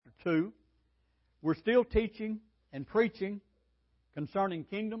2. We're still teaching and preaching concerning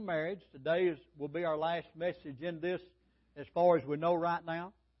kingdom marriage. Today will be our last message in this as far as we know right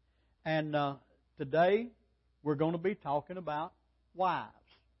now. And today we're going to be talking about wives.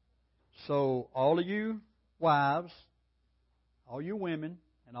 So all of you wives, all you women,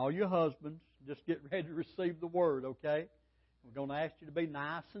 and all your husbands, just get ready to receive the Word, okay? We're going to ask you to be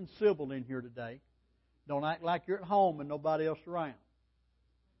nice and civil in here today. Don't act like you're at home and nobody else around.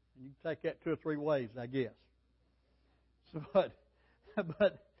 And you can take that 2 or 3 ways, I guess. So,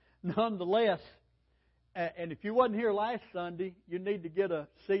 but nonetheless, and if you wasn't here last Sunday, you need to get a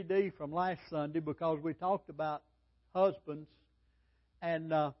CD from last Sunday because we talked about husbands. And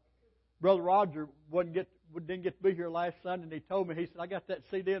Brother Roger didn't get to be here last Sunday, and he told me, he said, I got that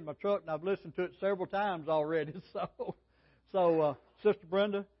CD in my truck, and I've listened to it several times already. So Sister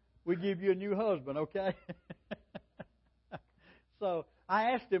Brenda, we give you a new husband, okay? So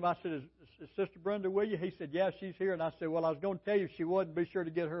I asked him, I said, is Sister Brenda with you? He said, yeah, she's here. And I said, well, I was going to tell you if she wasn't, be sure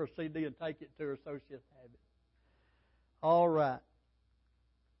to get her a CD and take it to her so she'll have it. All right.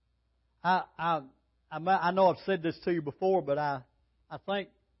 I know I've said this to you before, but I think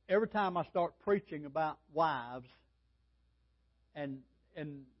every time I start preaching about wives and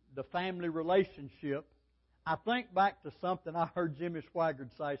the family relationship, I think back to something I heard Jimmy Swaggart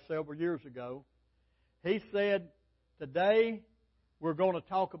say several years ago. He said, today we're going to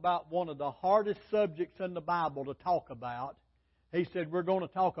talk about one of the hardest subjects in the Bible to talk about. He said, we're going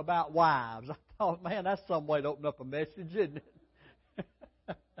to talk about wives. I thought, man, that's some way to open up a message, isn't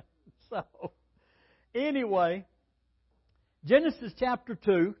it? So, anyway, Genesis chapter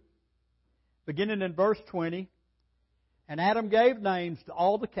 2, beginning in verse 20. And Adam gave names to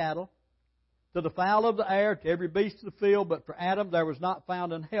all the cattle, to the fowl of the air, to every beast of the field, but for Adam there was not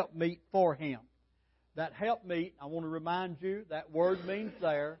found an helpmeet for him. That helpmeet, I want to remind you, that word means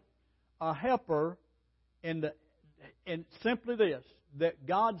there, a helper, in simply this, that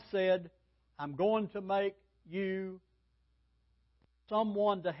God said, I'm going to make you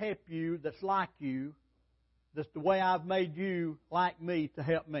someone to help you that's like you, that's the way I've made you like me to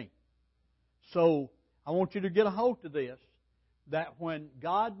help me. So, I want you to get a hold of this, that when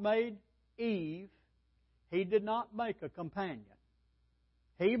God made Eve, He did not make a companion.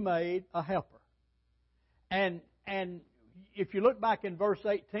 He made a helper. And if you look back in verse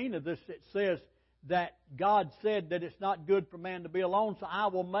 18 of this, it says that God said that it's not good for man to be alone, so I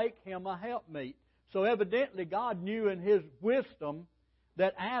will make him a helpmeet. So evidently God knew in His wisdom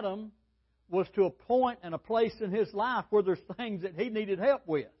that Adam was to a point and a place in his life where there's things that he needed help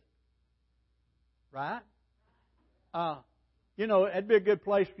with. Right? It'd be a good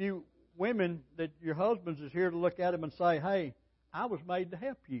place for you women that your husbands is here to look at him and say, hey, I was made to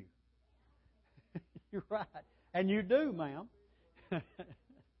help you. You're right. And you do, ma'am.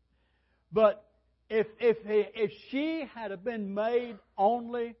 But if she had been made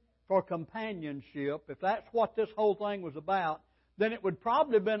only for companionship, if that's what this whole thing was about, then it would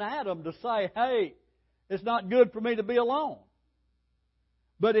probably have been Adam to say, hey, it's not good for me to be alone.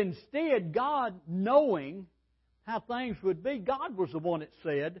 But instead, God, knowing how things would be, God was the one that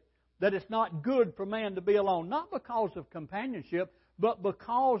said that it's not good for man to be alone. Not because of companionship, but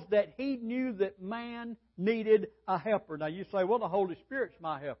because that He knew that man needed a helper. Now you say, well, the Holy Spirit's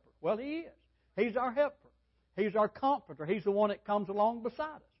my helper. Well, He is. He's our helper. He's our comforter. He's the one that comes along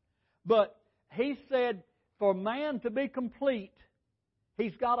beside us. But He said, for man to be complete,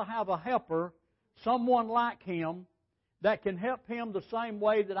 he's got to have a helper, someone like him, that can help him the same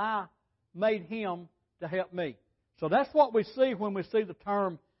way that I made him to help me. So that's what we see when we see the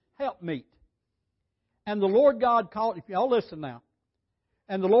term helpmeet. And the Lord God called, if y'all listen now,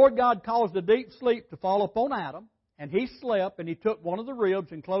 and the Lord God caused a deep sleep to fall upon Adam, and he slept, and He took one of the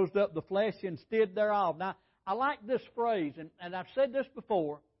ribs and closed up the flesh instead thereof. Now, I like this phrase, and I've said this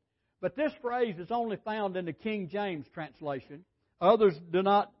before, but this phrase is only found in the King James translation.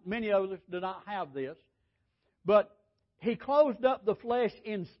 Many others do not have this. But He closed up the flesh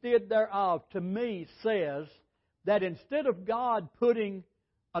instead thereof, to me, says that instead of God putting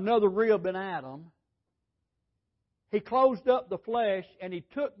another rib in Adam, He closed up the flesh and He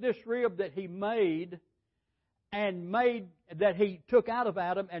took this rib that He made that He took out of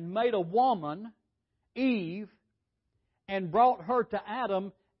Adam and made a woman, Eve, and brought her to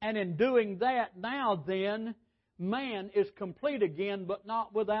Adam. And in doing that, now then, man is complete again, but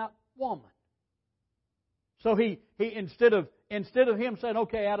not without woman. So he instead of him saying,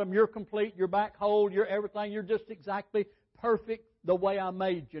 okay, Adam, you're complete, you're back whole, you're everything, you're just exactly perfect the way I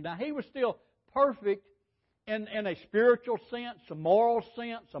made you. Now, He was still perfect in a spiritual sense, a moral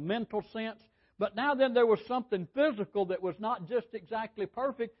sense, a mental sense, But now then there was something physical that was not just exactly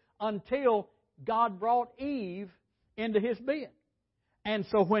perfect until God brought Eve into his being. And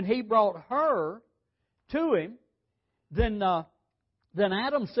so when he brought her to him, then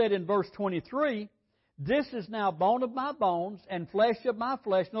Adam said in verse 23, "This is now bone of my bones and flesh of my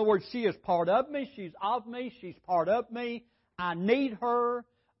flesh." In other words, she is part of me, she's of me, she's part of me. I need her.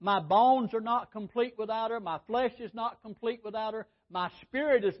 My bones are not complete without her. My flesh is not complete without her. My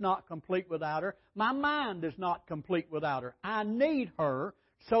spirit is not complete without her. My mind is not complete without her. I need her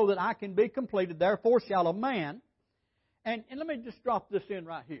so that I can be completed. Therefore shall a man... And let me just drop this in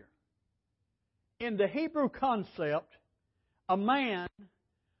right here. In the Hebrew concept, a man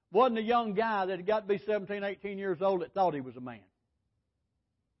wasn't a young guy that had got to be 17, 18 years old that thought he was a man.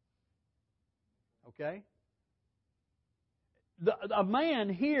 Okay? A man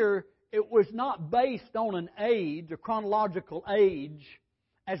here, it was not based on an age, a chronological age,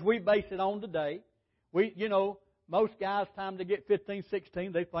 as we base it on today. Most guys, time to get 15,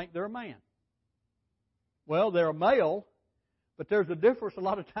 16, they think they're a man. Well, they're a male, but there's a difference a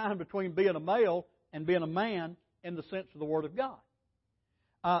lot of time between being a male and being a man in the sense of the Word of God.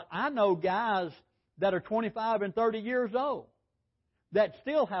 I know guys that are 25 and 30 years old that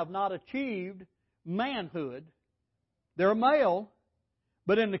still have not achieved manhood. They're a male,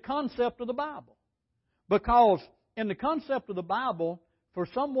 but in the concept of the Bible. Because in the concept of the Bible, for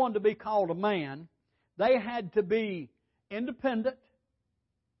someone to be called a man, they had to be independent.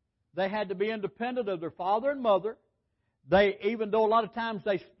 They had to be independent of their father and mother. Even though a lot of times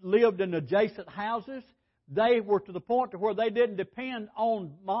they lived in adjacent houses, they were to the point to where they didn't depend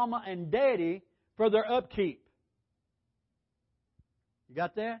on mama and daddy for their upkeep. You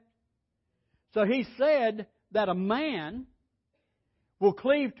got that? So he said that a man will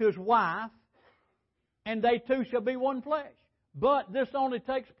cleave to his wife, and they two shall be one flesh. But this only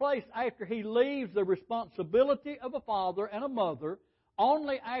takes place after he leaves the responsibility of a father and a mother,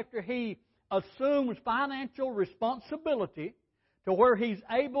 only after he assumes financial responsibility to where he's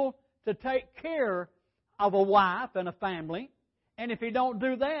able to take care of a wife and a family. And if he don't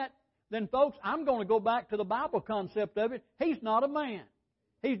do that, then folks, I'm going to go back to the Bible concept of it. He's not a man.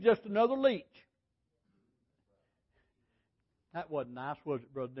 He's just another leech. That wasn't nice, was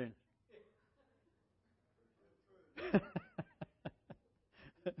it, Brother Dennis?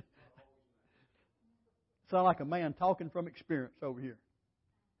 Sound like a man talking from experience over here.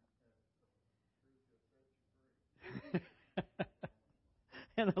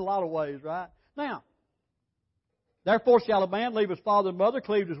 In a lot of ways, right? Now, therefore shall a man leave his father and mother,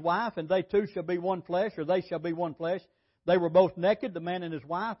 cleave to his wife, and they two shall be one flesh, or they shall be one flesh. They were both naked, the man and his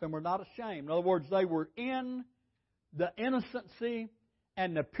wife, and were not ashamed. In other words, they were in the innocency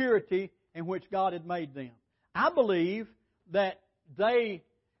and the purity in which God had made them. I believe that they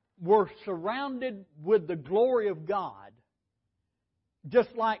were surrounded with the glory of God,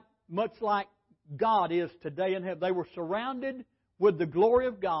 much like God is today in heaven. They were surrounded with the glory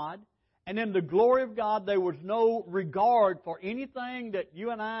of God, and in the glory of God there was no regard for anything that you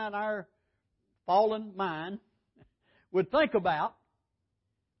and I and our fallen mind would think about.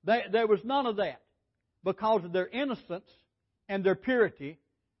 There was none of that because of their innocence and their purity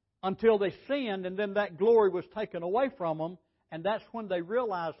until they sinned, and then that glory was taken away from them, and that's when they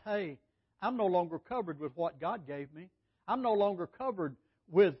realized, hey, I'm no longer covered with what God gave me. I'm no longer covered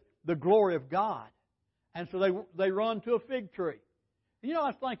with the glory of God. And so they run to a fig tree. You know, I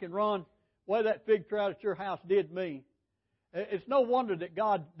was thinking, Ron, the way that fig tree out at your house did me, it's no wonder that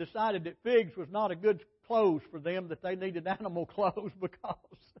God decided that figs was not a good clothes for them, that they needed animal clothes, because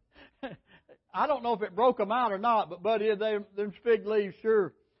I don't know if it broke them out or not, but buddy, them fig leaves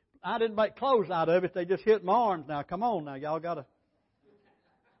sure, I didn't make clothes out of it. They just hit my arms. Now, come on now, y'all got to...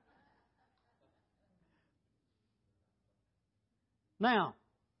 Now,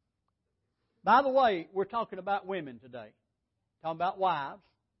 by the way, we're talking about women today. Talking about wives.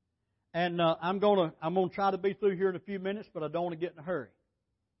 And I'm going to try to be through here in a few minutes, but I don't want to get in a hurry.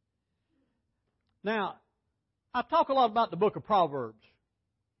 Now, I talk a lot about the book of Proverbs.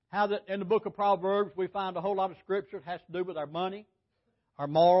 How that in the book of Proverbs we find a whole lot of scripture that has to do with our money, our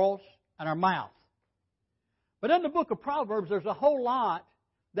morals, and our mouth. But in the book of Proverbs there's a whole lot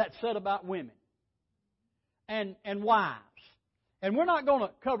that's said about women and wives. And we're not going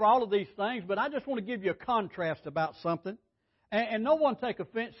to cover all of these things, but I just want to give you a contrast about something. And no one take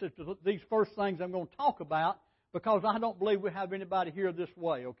offense to these first things I'm going to talk about, because I don't believe we have anybody here this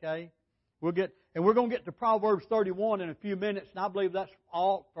way, okay? We're going to get to Proverbs 31 in a few minutes, and I believe that's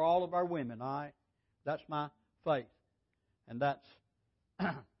all for all of our women, all right? That's my faith. And that's,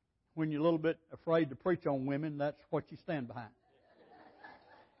 when you're a little bit afraid to preach on women, that's what you stand behind.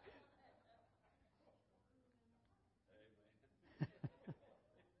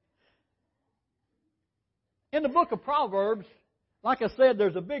 in the book of Proverbs, like I said,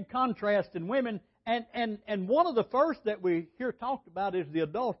 there's a big contrast in women, and one of the first that we hear talked about is the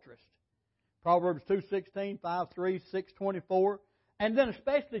adulteress. Proverbs 2:16, 5:3, 6:24, and then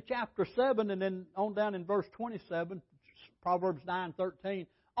especially chapter 7, and then on down in verse 27, Proverbs 9:13.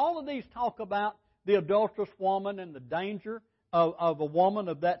 All of these talk about the adulterous woman and the danger of a woman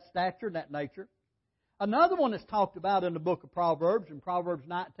of that stature and that nature. Another one that's talked about in the book of Proverbs, in Proverbs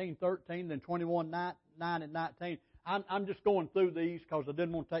 19:13, then 21:9 and 19. I'm just going through these because I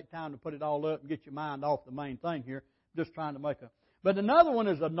didn't want to take time to put it all up and get your mind off the main thing here. Just trying to make a... But another one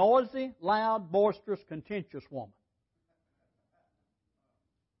is a noisy, loud, boisterous, contentious woman.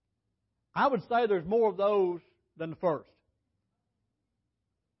 I would say there's more of those than the first.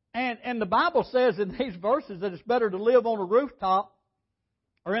 And the Bible says in these verses that it's better to live on a rooftop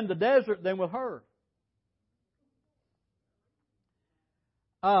or in the desert than with her.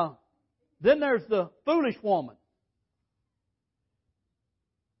 Then there's the foolish woman.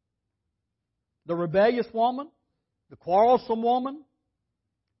 The rebellious woman, the quarrelsome woman.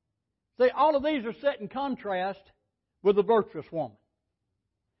 See, all of these are set in contrast with the virtuous woman.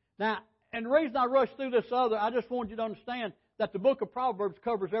 Now, and the reason I rushed through this other, I just want you to understand that the book of Proverbs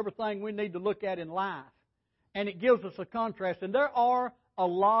covers everything we need to look at in life. And it gives us a contrast. And there are a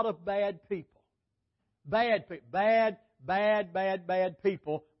lot of bad people. Bad people. Bad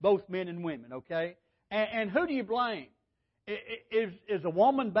people, both men and women, okay? And who do you blame? Is a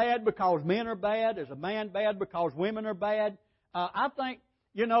woman bad because men are bad? Is a man bad because women are bad? I think,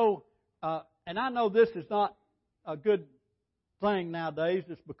 and I know this is not a good thing nowadays.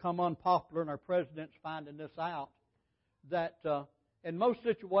 It's become unpopular, and our president's finding this out, that in most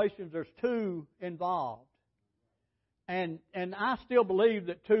situations there's two involved. And I still believe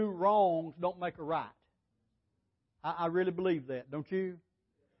that two wrongs don't make a right. I really believe that, don't you?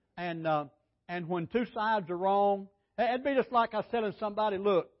 And when two sides are wrong, it'd be just like I was telling somebody,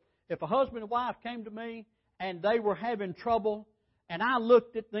 look, if a husband and wife came to me and they were having trouble, and I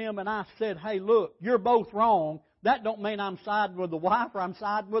looked at them and I said, hey, look, you're both wrong, that don't mean I'm siding with the wife or I'm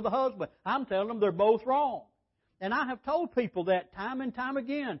siding with the husband. I'm telling them they're both wrong. And I have told people that time and time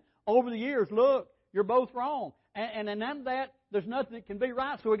again over the years, look, you're both wrong. And in that, there's nothing that can be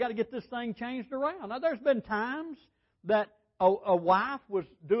right, so we've got to get this thing changed around. Now, there's been times that a wife was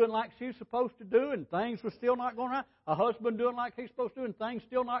doing like she was supposed to do and things were still not going right. A husband doing like he's supposed to do and things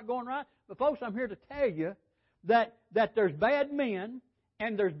still not going right. But folks, I'm here to tell you that there's bad men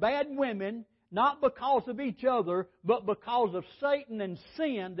and there's bad women, not because of each other, but because of Satan and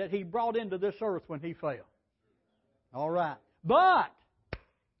sin that he brought into this earth when he fell. All right. But,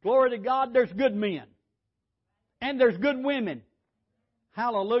 glory to God, there's good men. And there's good women.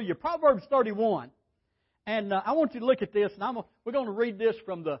 Hallelujah. Proverbs 31. And I want you to look at this. And we're going to read this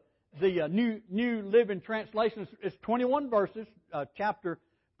from the New Living Translation. It's 21 verses, chapter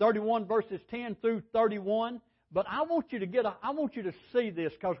 31, verses 10 through 31. But I want you to see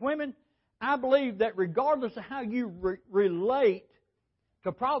this, because women, I believe that regardless of how you relate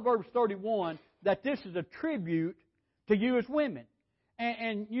to Proverbs 31, that this is a tribute to you as women.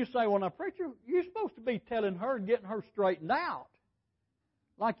 And you say, well, now, preacher, you're supposed to be telling her and getting her straightened out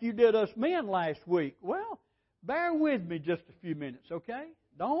like you did us men last week. Well, bear with me just a few minutes, okay?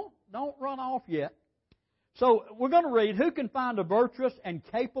 Don't run off yet. So we're going to read, who can find a virtuous and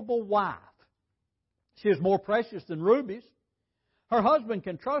capable wife? She is more precious than rubies. Her husband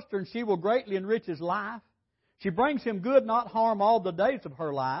can trust her, and she will greatly enrich his life. She brings him good, not harm, all the days of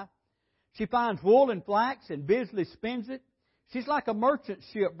her life. She finds wool and flax and busily spins it. She's like a merchant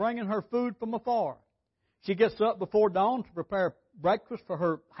ship bringing her food from afar. She gets up before dawn to prepare breakfast for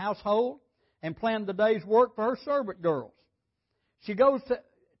her household and plan the day's work for her servant girls. She goes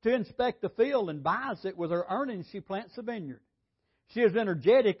to inspect the field and buys it. With her earnings, she plants a vineyard. She is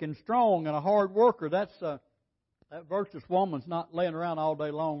energetic and strong and a hard worker. That virtuous woman's not laying around all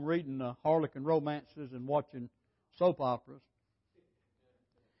day long reading harlequin romances and watching soap operas.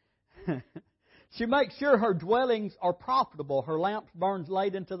 She makes sure her dwellings are profitable. Her lamps burns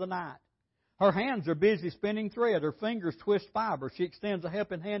late into the night. Her hands are busy spinning thread. Her fingers twist fiber. She extends a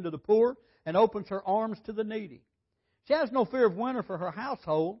helping hand to the poor and opens her arms to the needy. She has no fear of winter for her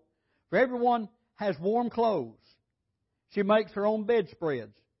household, for everyone has warm clothes. She makes her own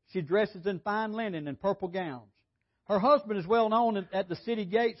bedspreads. She dresses in fine linen and purple gowns. Her husband is well known at the city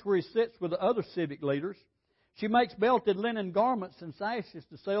gates where he sits with the other civic leaders. She makes belted linen garments and sashes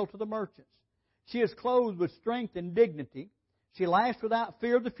to sell to the merchants. She is clothed with strength and dignity. She laughs without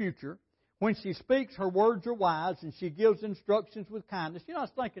fear of the future. When she speaks, her words are wise, and she gives instructions with kindness. I was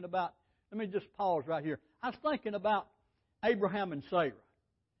thinking about, let me just pause right here. I was thinking about Abraham and Sarah.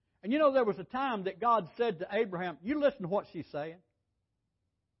 And you know, there was a time that God said to Abraham, you listen to what she's saying.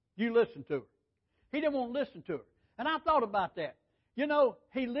 You listen to her. He didn't want to listen to her. And I thought about that. You know,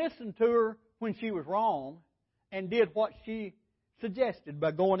 He listened to her when she was wrong and did what she suggested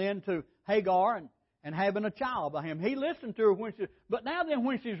by going into Hagar and having a child by him. He listened to her but now then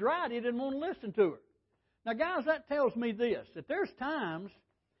when she's right, He didn't want to listen to her. Now guys, that tells me this, that there's times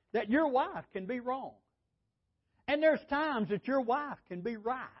that your wife can be wrong. And there's times that your wife can be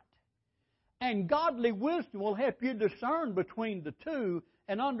right. And godly wisdom will help you discern between the two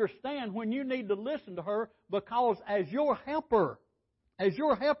and understand when you need to listen to her, because as your helper,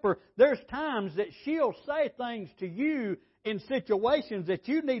 there's times that she'll say things to you in situations that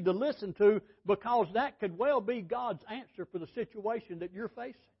you need to listen to, because that could well be God's answer for the situation that you're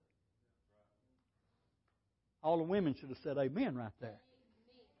facing. All the women should have said amen right there.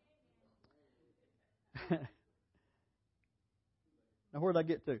 Now where did I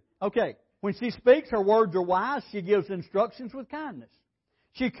get to? Okay. When she speaks, her words are wise. She gives instructions with kindness.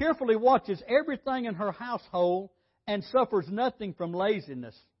 She carefully watches everything in her household and suffers nothing from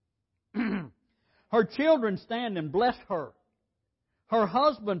laziness. Her children stand and bless her. Her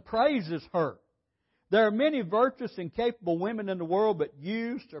husband praises her. There are many virtuous and capable women in the world, but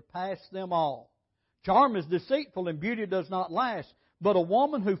you surpass them all. Charm is deceitful and beauty does not last, but a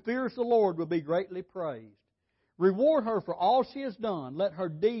woman who fears the Lord will be greatly praised. Reward her for all she has done. Let her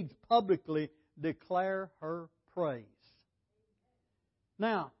deeds publicly declare her praise.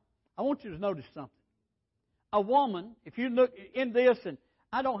 Now, I want you to notice something. A woman, if you look in this, and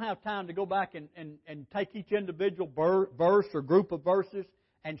I don't have time to go back and take each individual verse or group of verses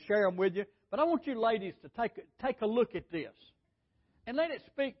and share them with you, but I want you ladies to take a look at this and let it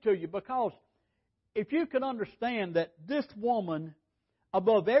speak to you, because if you can understand that this woman,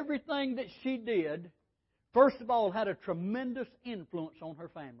 above everything that she did, first of all, had a tremendous influence on her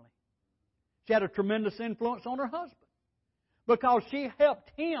family. She had a tremendous influence on her husband, because she helped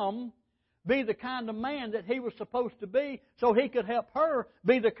him be the kind of man that he was supposed to be, so he could help her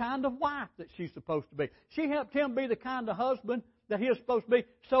be the kind of wife that she's supposed to be. She helped him be the kind of husband that he was supposed to be,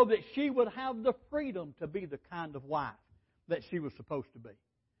 so that she would have the freedom to be the kind of wife that she was supposed to be.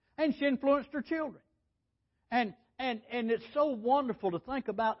 And she influenced her children. And it's so wonderful to think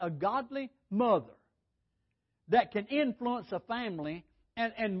about a godly mother that can influence a family,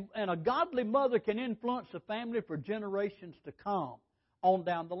 and a godly mother can influence a family for generations to come on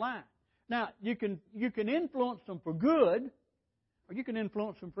down the line. Now, you can influence them for good, or you can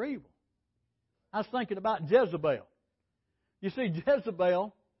influence them for evil. I was thinking about Jezebel. You see,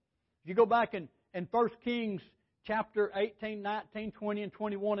 Jezebel, if you go back in 1 Kings chapter 18, 19, 20, and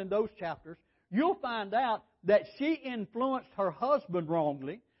 21 in those chapters, you'll find out that she influenced her husband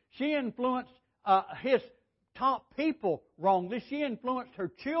wrongly. She influenced his top people wrongly. She influenced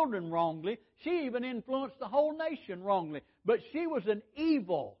her children wrongly. She even influenced the whole nation wrongly. But she was an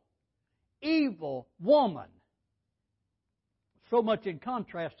evil woman. So much in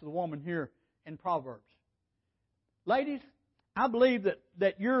contrast to the woman here in Proverbs. Ladies, I believe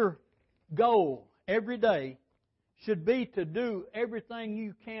that your goal every day should be to do everything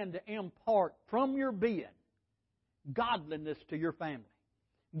you can to impart from your being godliness to your family,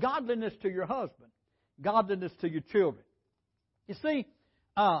 godliness to your husband, godliness to your children. You see,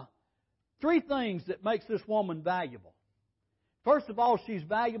 three things that makes this woman valuable. First of all, she's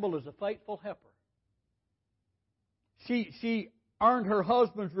valuable as a faithful helper. She earned her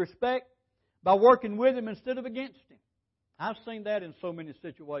husband's respect by working with him instead of against him. I've seen that in so many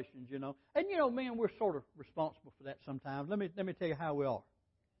situations, you know. And, you know, men, we're sort of responsible for that sometimes. Let me tell you how we are.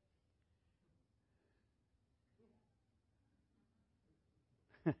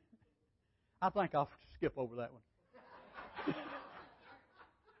 I think I'll skip over that one.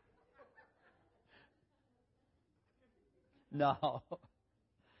 No.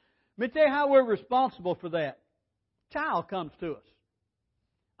 Let me tell you how we're responsible for that. Child comes to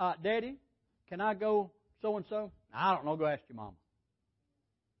us. Daddy, can I go so-and-so? I don't know. Go ask your mama.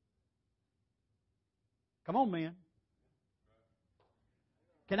 Come on, men.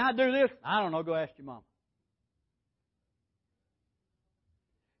 Can I do this? I don't know. Go ask your mama.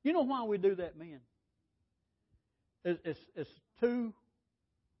 You know why we do that, men? It's two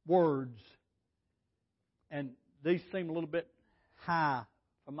words, and these seem a little bit high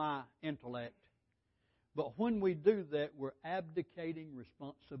for my intellect. But when we do that, we're abdicating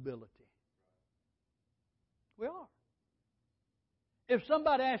responsibility. We are. If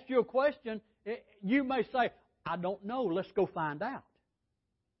somebody asks you a question, you may say, I don't know, let's go find out.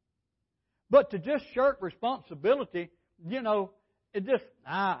 But to just shirk responsibility, you know, it just,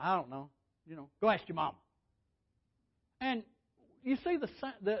 I don't know, you know, go ask your mama. And you see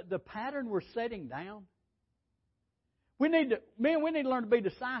the pattern we're setting down? Men, we need to learn to be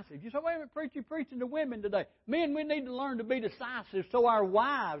decisive. You say, wait a minute, preacher, you're preaching to women today. Men, we need to learn to be decisive so our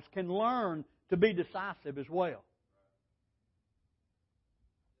wives can learn to be decisive as well.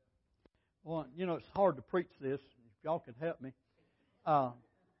 Well, you know, it's hard to preach this. If y'all could help me.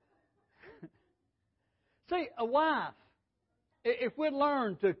 See, a wife, if we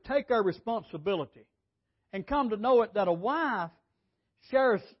learn to take our responsibility and come to know it that a wife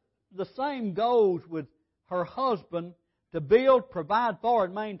shares the same goals with her husband to build, provide for,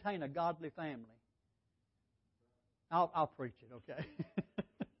 and maintain a godly family. I'll preach it, okay?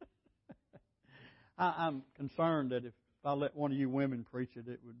 I'm concerned that if I let one of you women preach it,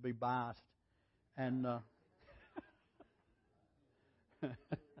 it would be biased. And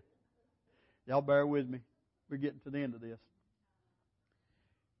y'all bear with me. We're getting to the end of this.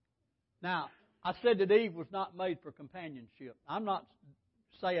 Now, I said that Eve was not made for companionship. I'm not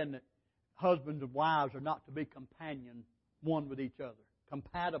saying that husbands and wives are not to be companion one with each other,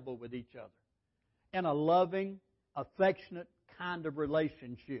 compatible with each other, in a loving, affectionate kind of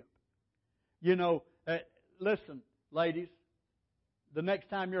relationship. You know, listen, ladies, the next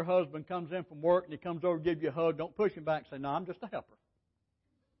time your husband comes in from work and he comes over to give you a hug, don't push him back and say, no, I'm just a helper.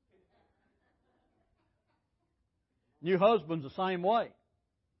 Your husband's the same way.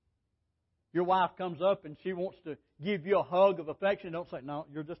 Your wife comes up and she wants to give you a hug of affection. Don't say, no,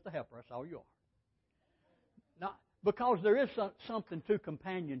 you're just a helper. That's all you are. Now, because there is something to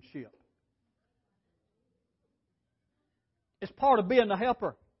companionship. It's part of being a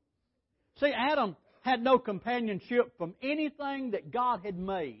helper. See, Adam had no companionship from anything that God had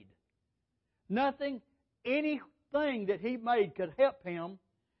made. Nothing, anything that He made could help him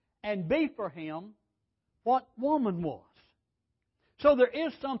and be for him what woman was. So there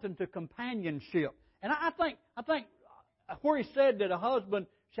is something to companionship. And I think where He said that a husband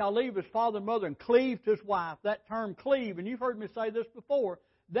shall leave his father and mother and cleave to his wife, that term cleave, and you've heard me say this before,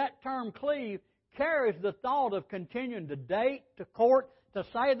 that term cleave carries the thought of continuing to date, to court, to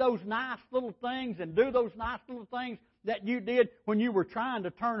say those nice little things and do those nice little things that you did when you were trying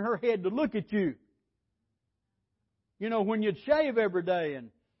to turn her head to look at you. You know, when you'd shave every day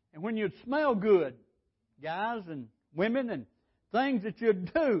and when you'd smell good, guys and women, and things that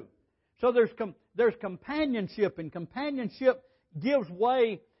you'd do. So there's companionship, and companionship gives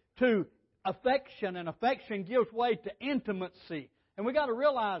way to affection, and affection gives way to intimacy. And we've got to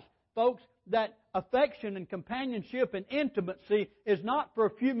realize, folks, that affection and companionship and intimacy is not for a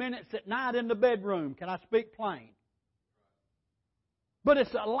few minutes at night in the bedroom. Can I speak plain? But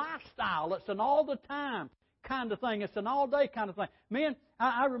it's a lifestyle. It's an all-the-time kind of thing. It's an all-day kind of thing. Men,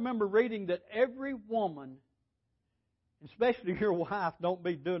 I remember reading that every woman, especially your wife, don't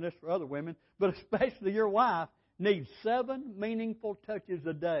be doing this for other women, but especially your wife, needs 7 meaningful touches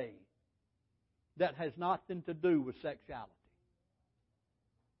a day that has nothing to do with sexuality.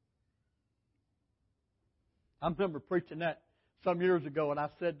 I remember preaching that some years ago, and I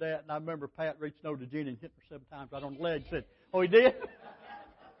said that, and I remember Pat reaching over to Jenny and hitting her 7 times right on the leg and said, oh, he did?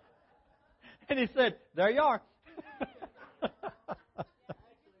 And he said, there you are.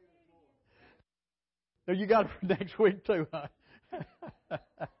 So you got it for next week too, huh?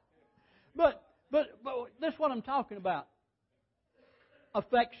 But this is what I'm talking about.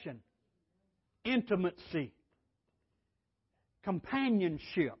 Affection, intimacy,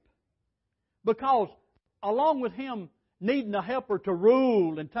 companionship. Because along with him needing a helper to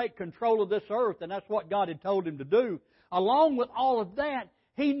rule and take control of this earth, and that's what God had told him to do, along with all of that,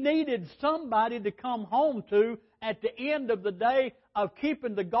 he needed somebody to come home to at the end of the day of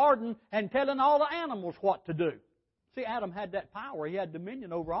keeping the garden and telling all the animals what to do. See, Adam had that power. He had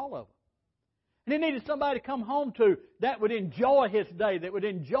dominion over all of them. And he needed somebody to come home to that would enjoy his day, that would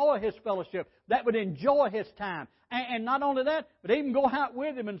enjoy his fellowship, that would enjoy his time. And not only that, but even go out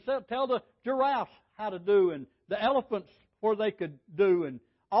with him and tell the giraffes how to do, and the elephants where they could do, and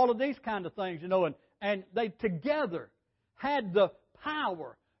all of these kind of things, you know. And they together had the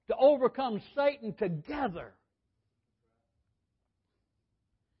power to overcome Satan together.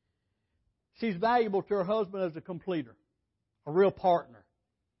 She's valuable to her husband as a completer, a real partner.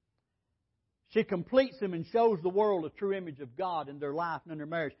 She completes him and shows the world a true image of God in their life and in their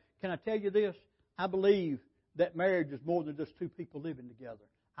marriage. Can I tell you this? I believe that marriage is more than just 2 people living together.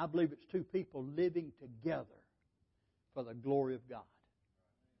 I believe it's 2 people living together for the glory of God.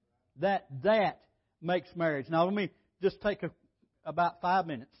 That makes marriage. Now let me just take about 5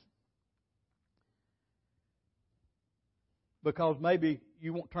 minutes, because maybe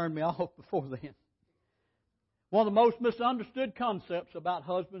you won't turn me off before then. One of the most misunderstood concepts about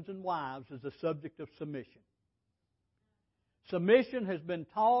husbands and wives is the subject of submission. Submission has been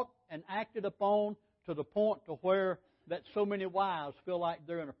taught and acted upon to the point to where that so many wives feel like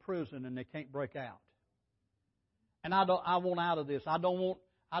they're in a prison and they can't break out. And I want out of this. I don't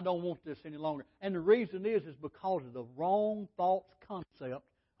want this any longer. And the reason is because of the wrong thoughts concept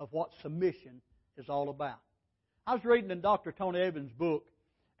of what submission is all about. I was reading in Dr. Tony Evans' book,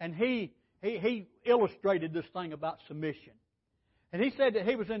 and he illustrated this thing about submission. And he said that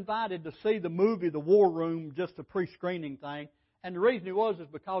he was invited to see the movie The War Room, just a pre-screening thing. And the reason he was is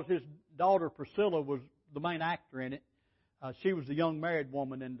because his daughter Priscilla was the main actor in it. She was the young married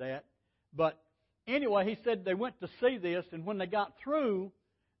woman in that. But anyway, he said they went to see this, and when they got through,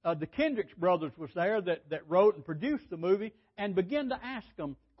 the Kendricks brothers was there that wrote and produced the movie, and began to ask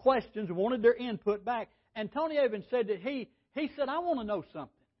them questions and wanted their input back. And Tony Evans said that he said, I want to know something.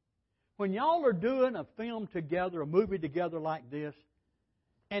 When y'all are doing a film together, a movie together like this,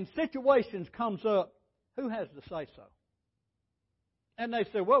 and situations comes up, who has to say so? And they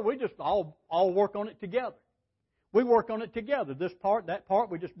said, well, we just all work on it together. We work on it together. This part, that part,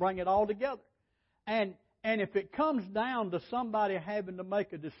 we just bring it all together. And if it comes down to somebody having to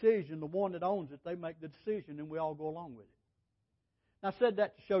make a decision, the one that owns it, they make the decision and we all go along with it. Now, I said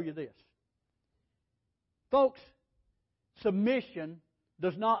that to show you this. Folks, submission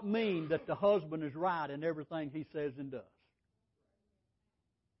does not mean that the husband is right in everything he says and does.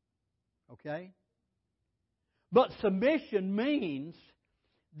 Okay? But submission means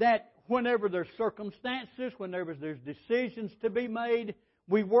that whenever there's circumstances, whenever there's decisions to be made,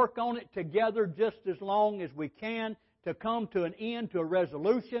 we work on it together just as long as we can to come to an end, to a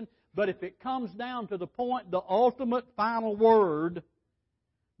resolution. But if it comes down to the point, the ultimate final word,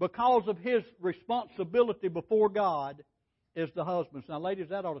 because of his responsibility before God, is the husband's. Now, ladies,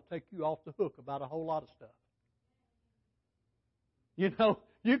 that ought to take you off the hook about a whole lot of stuff. You know,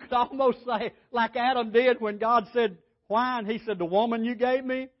 you could almost say, like Adam did when God said, why? And he said, the woman you gave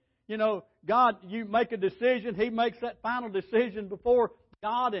me. You know, God, you make a decision. He makes that final decision before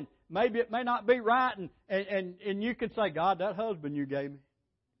God, and maybe it may not be right. And you can say, God, that husband you gave me.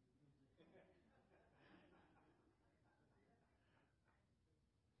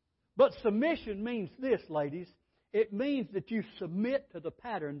 But submission means this, ladies. It means that you submit to the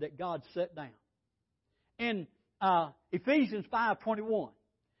pattern that God set down. In Ephesians 5:21,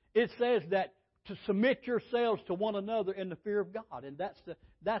 it says that to submit yourselves to one another in the fear of God. And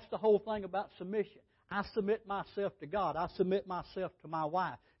that's the whole thing about submission. I submit myself to God. I submit myself to my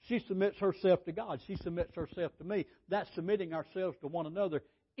wife. She submits herself to God. She submits herself to me. That's submitting ourselves to one another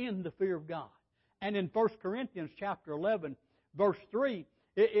in the fear of God. And in 1 Corinthians chapter 11, verse 3,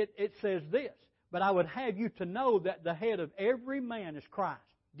 it says this, but I would have you to know that the head of every man is Christ.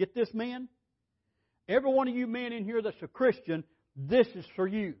 Get this, men? Every one of you men in here that's a Christian, this is for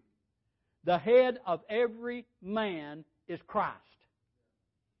you. The head of every man is Christ.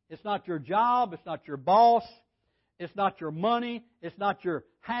 It's not your job. It's not your boss. It's not your money. It's not your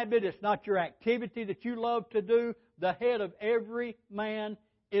habit. It's not your activity that you love to do. The head of every man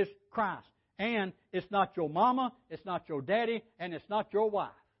is Christ. And it's not your mama. It's not your daddy. And it's not your wife.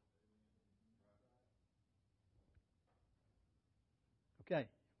 Okay,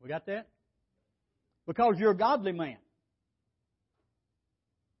 we got that? Because you're a godly man.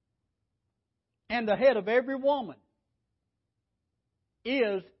 And the head of every woman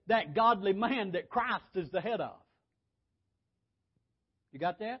is that godly man that Christ is the head of. You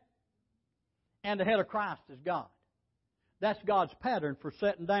got that? And the head of Christ is God. That's God's pattern for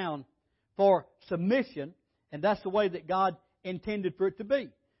setting down for submission, and that's the way that God intended for it to be.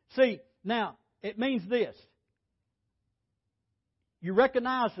 See, now, it means this. You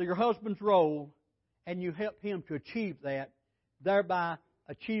recognize your husband's role, and you help him to achieve that, thereby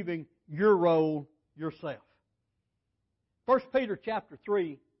achieving your role yourself. 1 Peter chapter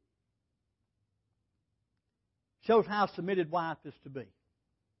 3 shows how a submitted wife is to be.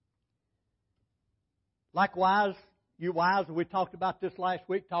 Likewise, you wives, we talked about this last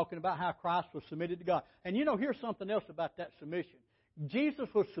week, talking about how Christ was submitted to God. And you know, here's something else about that submission. Jesus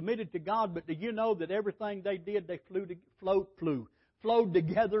was submitted to God, but do you know that everything they did, they flowed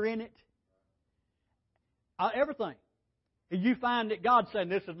together in it? Everything. And you find that God said,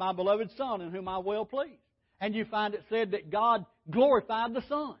 this is my beloved Son in whom I well please. And you find it said that God glorified the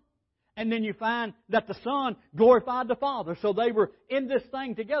Son. And then you find that the Son glorified the Father. So they were in this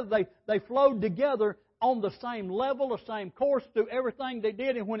thing together. They flowed together on the same level, the same course through everything they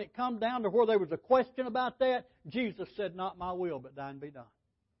did. And when it come down to where there was a question about that, Jesus said, not my will, but thine be done.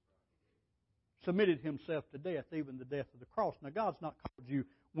 Submitted Himself to death, even the death of the cross. Now, God's not called you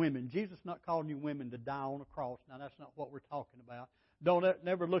women. Jesus is not calling you women to die on a cross. Now, that's not what we're talking about. Don't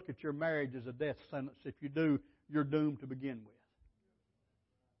never look at your marriage as a death sentence. If you do, you're doomed to begin with.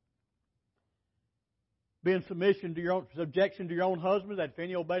 Be in subjection to your own husband, that if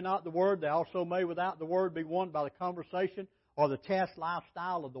any obey not the word, they also may without the word be won by the conversation or the chaste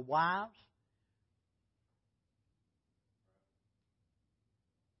lifestyle of the wives.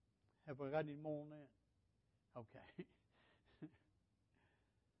 Have we got any more on that? Okay.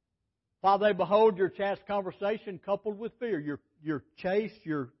 While they behold your chaste conversation coupled with fear, your chaste,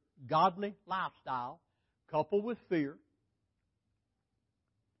 your godly lifestyle coupled with fear,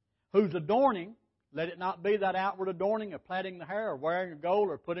 whose adorning, let it not be that outward adorning of plaiting the hair or wearing of gold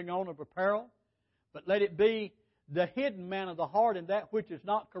or putting on of apparel, but let it be the hidden man of the heart and that which is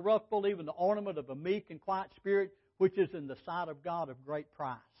not corruptible, even the ornament of a meek and quiet spirit, which is in the sight of God of great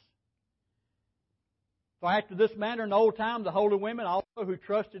price. For after this manner in the old time, the holy women also who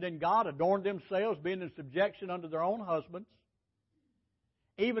trusted in God adorned themselves, being in subjection unto their own husbands.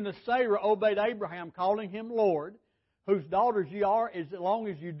 Even as Sarah obeyed Abraham, calling him Lord, whose daughters ye are, as long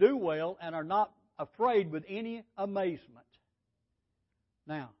as you do well and are not afraid with any amazement.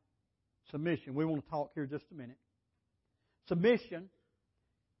 Now, submission. We want to talk here just a minute. Submission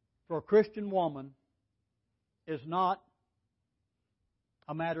for a Christian woman is not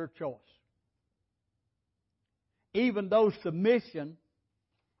a matter of choice. Even though submission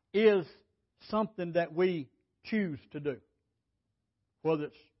is something that we choose to do. Whether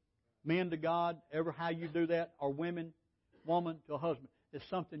it's men to God, ever how you do that, or woman to a husband. It's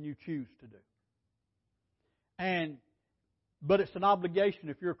something you choose to do. But it's an obligation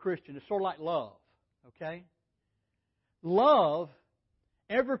if you're a Christian. It's sort of like love. Okay? Love,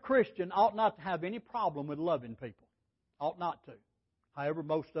 every Christian ought not to have any problem with loving people. Ought not to. However,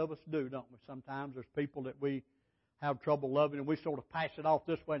 most of us do, don't we? Sometimes there's people that we have trouble loving, and we sort of pass it off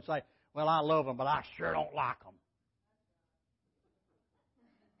this way and say, well, I love them, but I sure don't like them.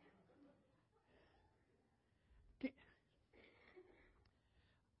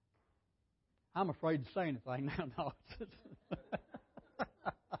 I'm afraid to say anything now. No.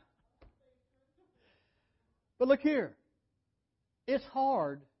 But look here. It's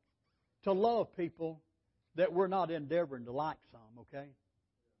hard to love people that we're not endeavoring to like some, okay?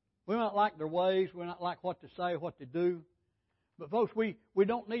 We might like their ways. We might like what to say, what to do. But folks, we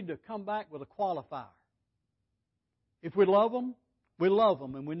don't need to come back with a qualifier. If we love them,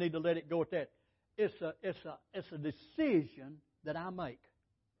 and we need to let it go at that. It's a decision that I make.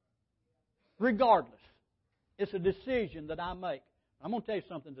 Regardless. It's a decision that I make. I'm going to tell you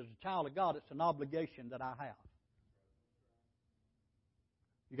something. As a child of God, it's an obligation that I have.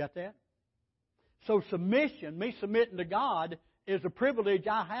 You got that? So submission, me submitting to God, is a privilege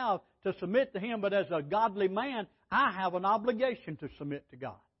I have to submit to Him. But as a godly man, I have an obligation to submit to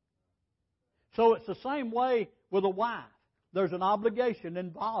God. So it's the same way with a wife. There's an obligation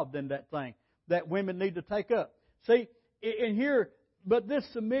involved in that thing that women need to take up. See, in here, but this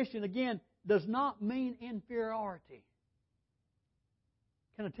submission, again, does not mean inferiority.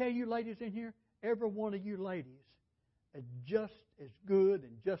 Can I tell you ladies in here, every one of you ladies is just as good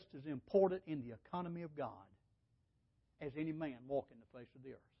and just as important in the economy of God as any man walking the face of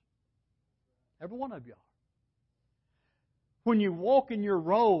the earth. Every one of you are. When you walk in your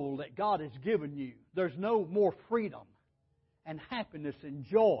role that God has given you, there's no more freedom and happiness and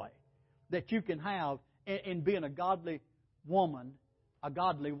joy that you can have in being a godly woman, a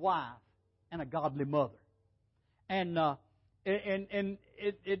godly wife, and a godly mother. And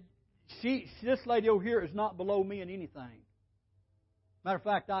this lady over here is not below me in anything. Matter of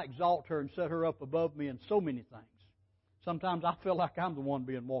fact, I exalt her and set her up above me in so many things. Sometimes I feel like I'm the one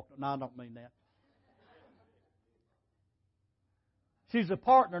being walked. No, I don't mean that. She's a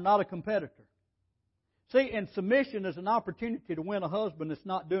partner, not a competitor. See, and submission is an opportunity to win a husband that's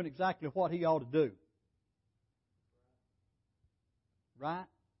not doing exactly what he ought to do. Right?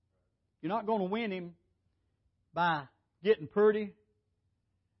 You're not going to win him by getting pretty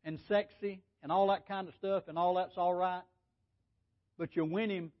and sexy and all that kind of stuff, and all that's all right. But you'll win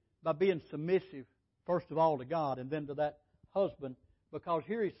him by being submissive, first of all, to God and then to that husband, because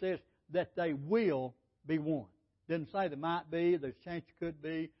here he says that they will be won. Didn't say they might be, there's a chance you could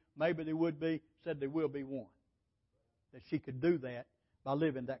be, maybe they would be. Said they will be won. That she could do that by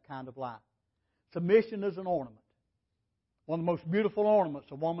living that kind of life. Submission is an ornament. One of the most beautiful ornaments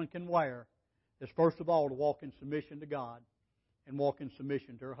a woman can wear is, first of all, to walk in submission to God and walk in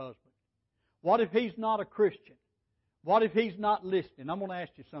submission to her husband. What if he's not a Christian? What if he's not listening? I'm going to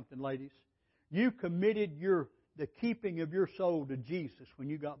ask you something, ladies. You committed the keeping of your soul to Jesus when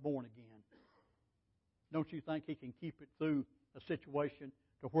you got born again. Don't you think He can keep it through a situation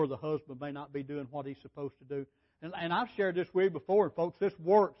to where the husband may not be doing what he's supposed to do? And I've shared this with you before, and folks, this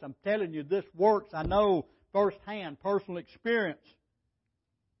works. I'm telling you, this works. I know firsthand, personal experience.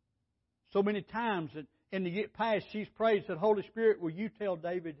 So many times in the past, she's prayed, said, Holy Spirit, will you tell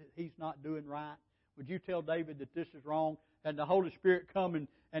David that he's not doing right? Would you tell David that this is wrong? And the Holy Spirit come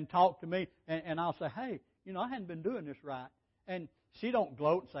and talk to me, and I'll say, hey, I hadn't been doing this right. And she don't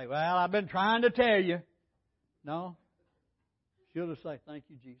gloat and say, well, I've been trying to tell you. No. She'll just say, thank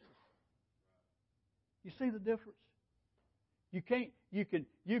you, Jesus. You see the difference? You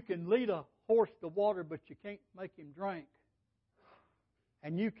can lead a horse to water, but you can't make him drink.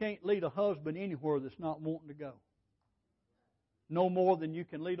 And you can't lead a husband anywhere that's not wanting to go. No more than you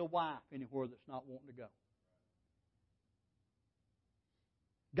can lead a wife anywhere that's not wanting to go.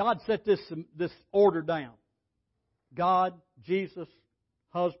 God set this order down. God, Jesus,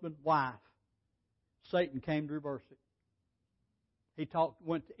 husband, wife. Satan came to reverse it. He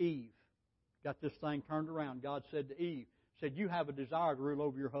went to Eve. Got this thing turned around. God said to Eve, said, you have a desire to rule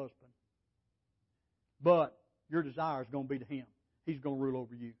over your husband. But your desire is going to be to him. He's going to rule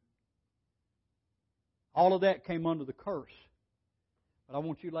over you. All of that came under the curse. But I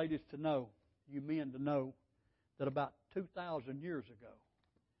want you ladies to know, you men to know, that about 2,000 years ago,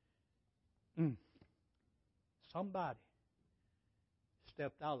 somebody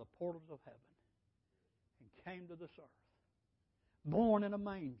stepped out of the portals of heaven and came to this earth, born in a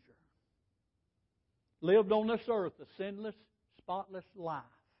manger, lived on this earth a sinless, spotless life,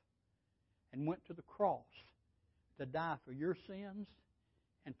 and went to the cross to die for your sins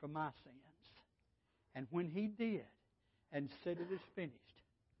and for my sins. And when He did and said it is finished,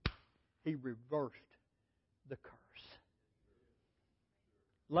 He reversed the curse.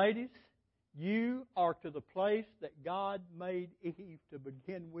 Ladies, you are to the place that God made Eve to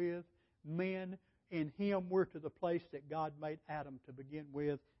begin with. Men, in Him, we're to the place that God made Adam to begin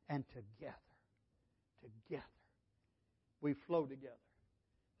with. And together, we flow together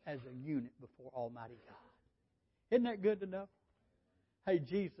as a unit before Almighty God. Isn't that good to know? Hey,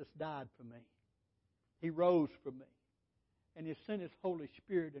 Jesus died for me. He rose for me. And He sent His Holy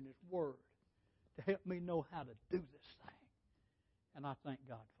Spirit and His Word to help me know how to do this thing. And I thank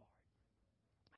God for it.